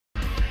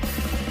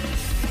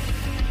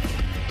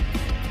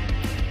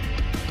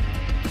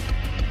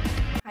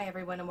Hi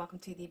everyone and welcome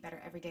to the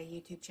Better Everyday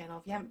YouTube channel.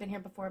 If you haven't been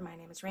here before, my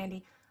name is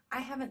Randy. I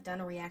haven't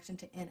done a reaction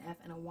to NF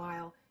in a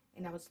while,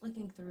 and I was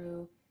looking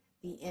through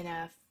the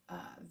NF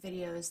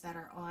videos that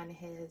are on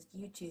his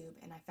YouTube,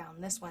 and I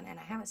found this one, and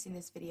I haven't seen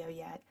this video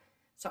yet.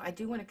 So I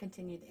do want to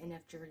continue the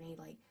NF journey,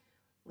 like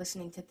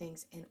listening to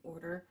things in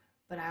order,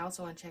 but I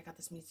also want to check out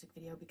this music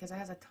video because it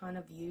has a ton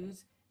of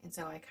views, and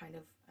so I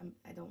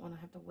don't want to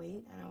have to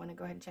wait, and I want to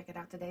go ahead and check it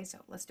out today, so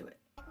let's do it.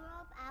 When I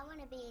grow up, I want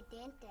to be a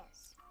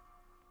dentist.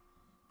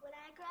 When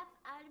I grow up,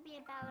 I want to be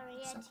a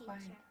ballerina teacher.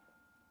 Quiet.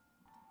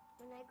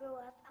 When I grow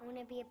up, I want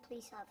to be a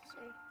police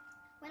officer.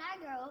 When I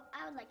grow up,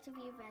 I would like to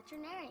be a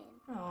veterinarian.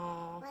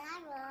 Aww. When I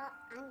grow up,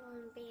 I'm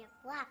going to be a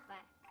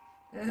flapper.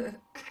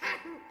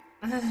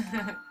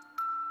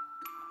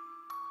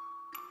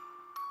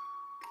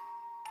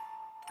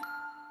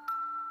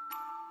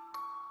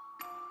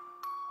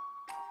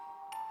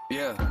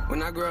 Yeah,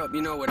 when I grow up,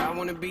 you know what I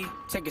want to be?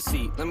 Take a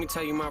seat, let me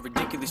tell you my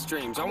ridiculous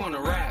dreams. I want to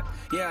rap,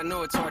 yeah, I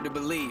know it's hard to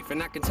believe,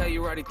 and I can tell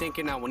you're already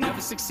thinking I will never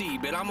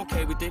succeed, but I'm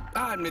okay with it.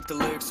 I admit the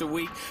lyrics are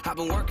weak, I've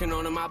been working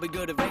on them, I'll be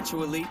good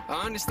eventually.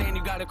 I understand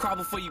you gotta crawl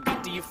before you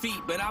get to your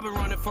feet, but I've been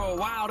running for a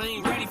while, they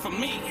ain't ready for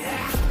me.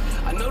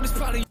 Yeah. I know this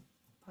probably...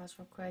 Pause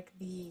real quick.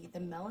 The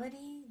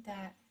melody,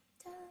 that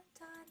da,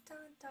 da, da,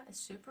 da, is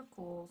super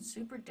cool,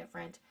 super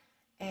different,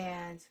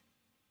 and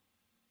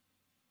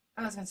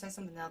I was going to say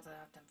something else that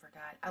I often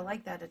forgot. I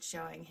like that it's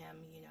showing him,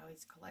 you know,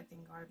 he's collecting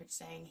garbage,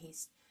 saying he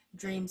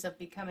dreams of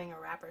becoming a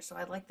rapper. So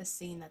I like the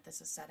scene that this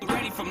is setting.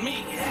 Ready for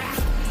me,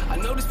 yeah. I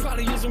know this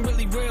probably isn't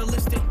really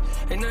realistic,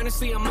 and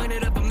honestly I might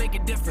end up and make a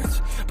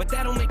difference, but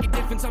that don't make a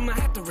difference, I'ma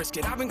have to risk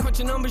it. I've been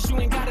crunching numbers, you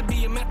ain't gotta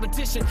be a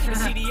mathematician. And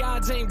see, the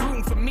odds ain't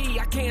rooting for me,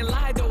 I can't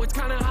lie though, it's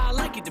kinda how I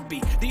like it to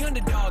be. The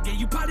underdog, yeah,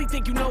 you probably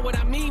think you know what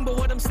I mean, but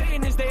what I'm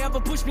saying is they ever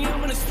push me,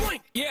 I'm gonna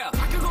swing. Yeah,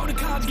 I could go to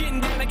college getting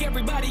down like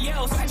everybody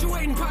else,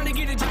 graduating, probably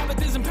get a job that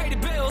doesn't pay the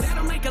bills. That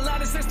don't make a lot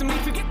of sense to me,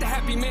 forget the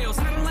Happy Meals.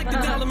 I don't like the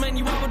dollar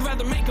menu, I would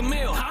rather make a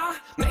meal. Huh?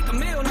 Make a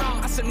meal? No,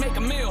 I said make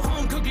a meal.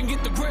 Home cooking,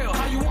 get the grill.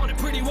 How you want it?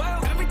 Pretty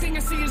well. Everything I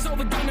see is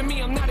overdone to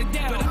me, I'm not a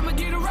dad, but I'ma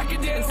get a record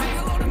deal and say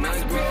hello to my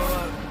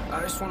grow.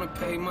 I just wanna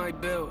pay my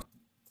bills.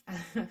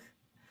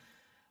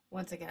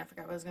 Once again, I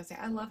forgot what I was going to say.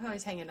 I love how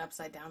he's hanging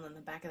upside down in the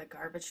back of the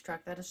garbage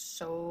truck. That is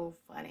so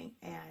funny,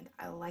 and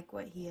I like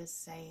what he is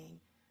saying.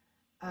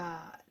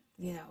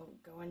 You know,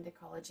 going to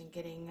college and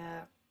getting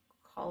a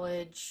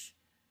college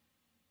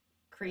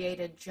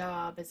created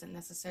job isn't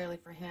necessarily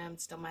for him.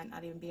 Still might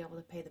not even be able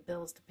to pay the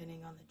bills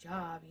depending on the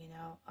job, you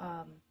know.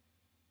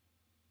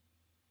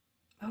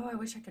 Oh, I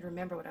wish I could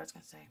remember what I was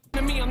going to say.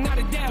 To me, I'm not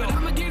a dad, but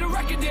I'ma get a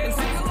record deal and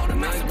say hello to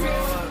my grow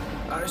up.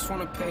 I just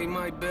want to pay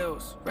my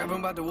bills, rapping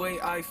about the way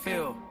I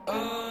feel.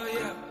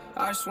 Yeah.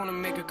 I just want to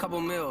make a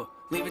couple mil,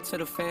 leave it to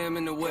the fam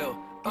in the will.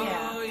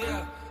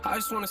 Yeah. I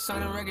just want to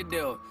sign a record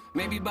deal,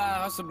 maybe buy a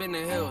house up in the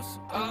hills.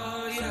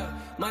 Yeah.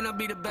 Might not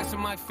be the best in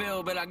my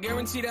field, but I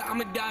guarantee that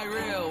I'ma die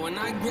real when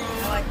I grow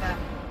up. I like that.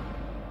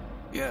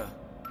 Yeah.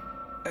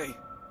 Hey.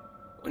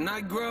 When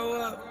I grow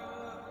up.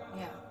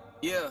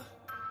 Yeah.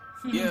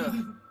 Yeah.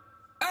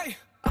 Hey.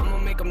 I'm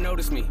gonna make them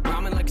notice me,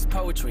 rhyming like it's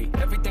poetry.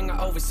 Everything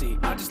I oversee,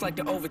 I just like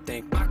to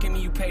overthink. Mocking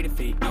me, you pay the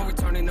fee, no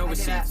returning, no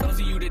receipts. Those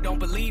of you that don't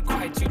believe,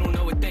 quiet, you don't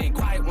know a thing.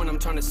 Quiet when I'm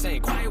trying to sing,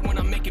 quiet when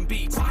I'm making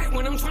beats, quiet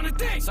when I'm trying to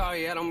think.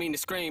 Sorry, I don't mean to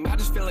scream, I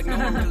just feel like no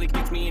one really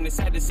gets me, and it's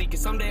sad to see, cause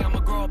someday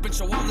I'ma grow up and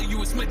show all of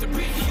you it's meant to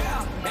be.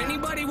 Yeah.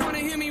 Anybody wanna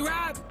hear me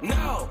rap?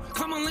 No.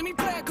 Come on, let me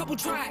play a couple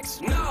tracks.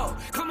 No.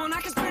 Come on,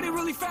 I can spit it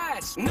really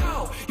fast.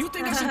 No. You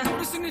think I should throw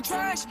this in the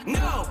trash?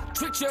 No.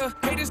 Trick ya,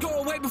 haters go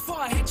away before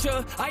I hit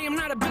ya. I am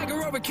not a beggar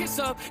or a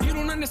kisser. You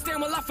don't understand,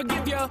 well I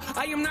forgive ya.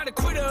 I am not a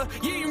quitter.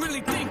 You didn't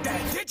really think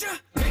that, did ya?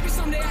 Maybe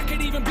someday I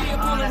could even be up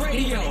on the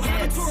radio.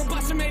 Have a tour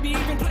bus and maybe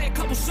even play a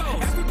couple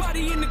shows.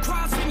 Everybody in the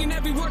crowd singing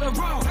every word I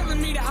wrote,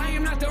 telling me that I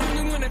am not the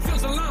only one that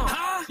feels alone.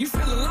 Huh? You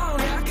feel alone?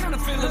 Yeah, I kinda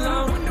feel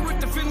alone. Wonder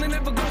if the feeling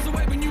ever goes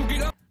away when you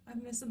get up.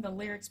 I'm missing the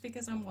lyrics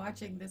because I'm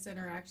watching this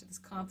interaction, this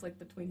conflict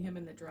between him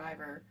and the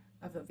driver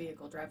of the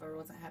vehicle. Driver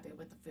wasn't happy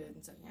with the food,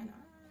 and so, you know,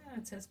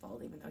 it's his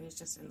fault, even though he's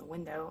just in the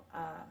window.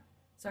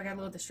 So I got a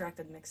little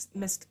distracted,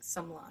 missed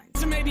some lines.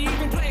 So maybe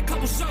even play a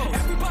couple shows.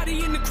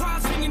 Everybody in the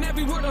crowd singing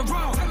every word I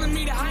wrote, telling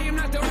me that I am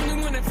not the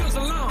only one that feels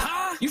alone.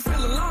 Huh? You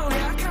feel alone?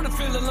 Yeah, I kinda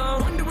feel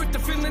alone. Wonder if the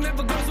feeling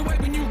ever goes away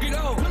when you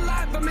get old. Will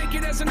I ever make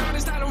it as an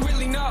artist? I don't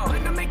really know.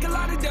 Might not make a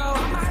lot of dough,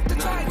 I'ma have to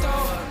try it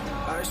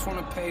though. I just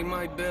wanna pay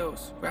my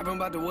bills, rapping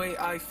about the way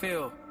I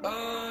feel.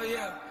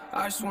 Yeah.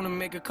 I just wanna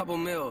make a couple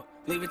mil,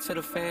 leave it to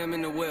the fam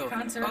in the will.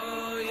 Concert.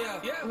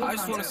 Yeah. I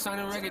just wanna sign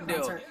a record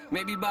deal,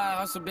 maybe buy a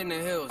house up in the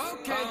hills.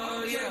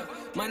 Yeah.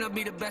 Might not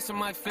be the best in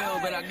my field,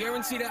 but I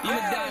guarantee that I'ma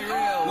die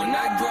real when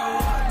I grow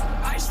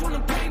up. I just wanna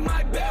pay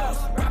my bills,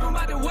 rapping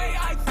about the way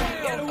I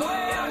feel.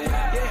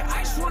 Yeah. I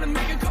just wanna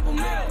make a couple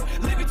mil,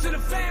 leave it to the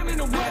fam in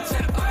the will.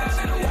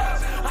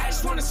 I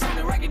just wanna sign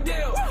a record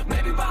deal,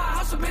 maybe buy a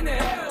house up in the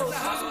hills.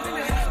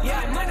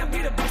 Yeah, it might not be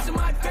the best in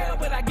my field,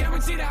 but I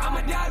guarantee that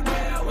I'ma die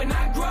real when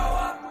I grow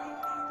up.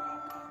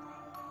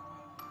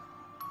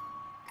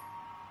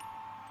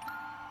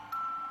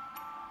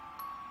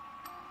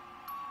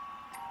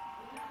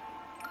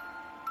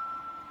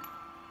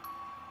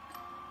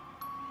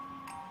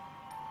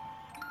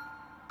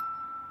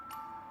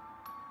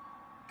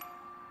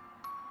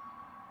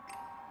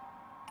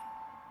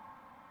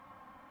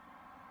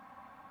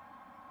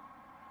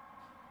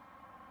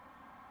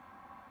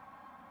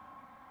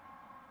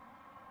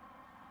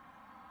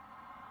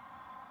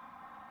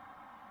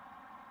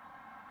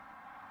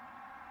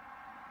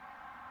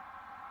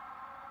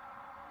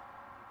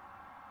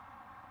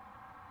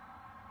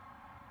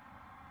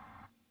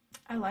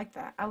 I like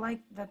that. I like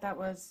that that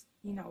was,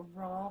 you know,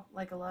 raw,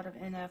 like a lot of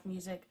NF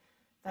music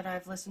that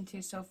I've listened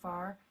to so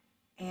far.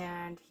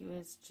 And he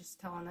was just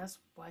telling us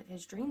what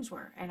his dreams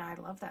were. And I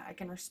love that. I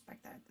can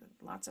respect that.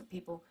 Lots of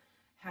people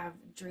have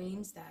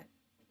dreams that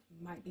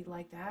might be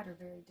like that or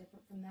very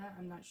different from that.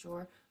 I'm not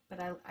sure. But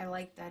I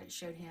like that it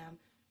showed him,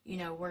 you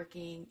know,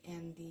 working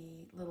in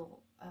the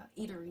little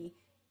eatery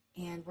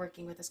and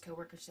working with his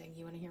coworkers saying,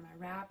 you want to hear my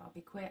rap? I'll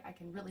be quick. I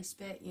can really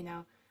spit, you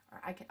know,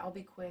 or I'll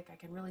be quick. I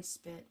can really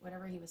spit,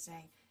 whatever he was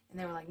saying. And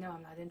they were like, no,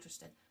 I'm not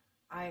interested.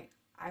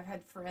 I've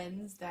had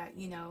friends that,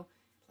 you know,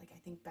 like I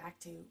think back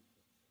to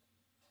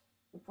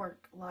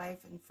work life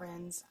and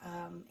friends,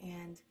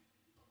 and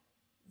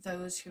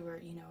those who are,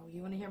 you know,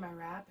 you want to hear my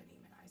rap? And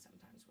even I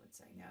sometimes would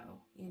say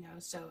no, you know,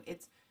 so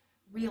it's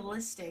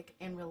realistic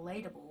and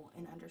relatable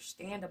and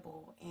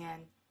understandable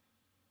and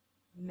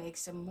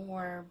makes them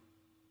more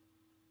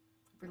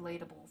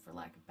relatable, for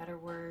lack of a better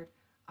word.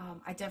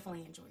 I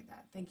definitely enjoyed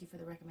that. Thank you for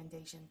the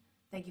recommendation.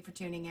 Thank you for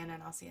tuning in,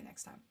 and I'll see you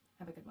next time.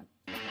 Have a good one.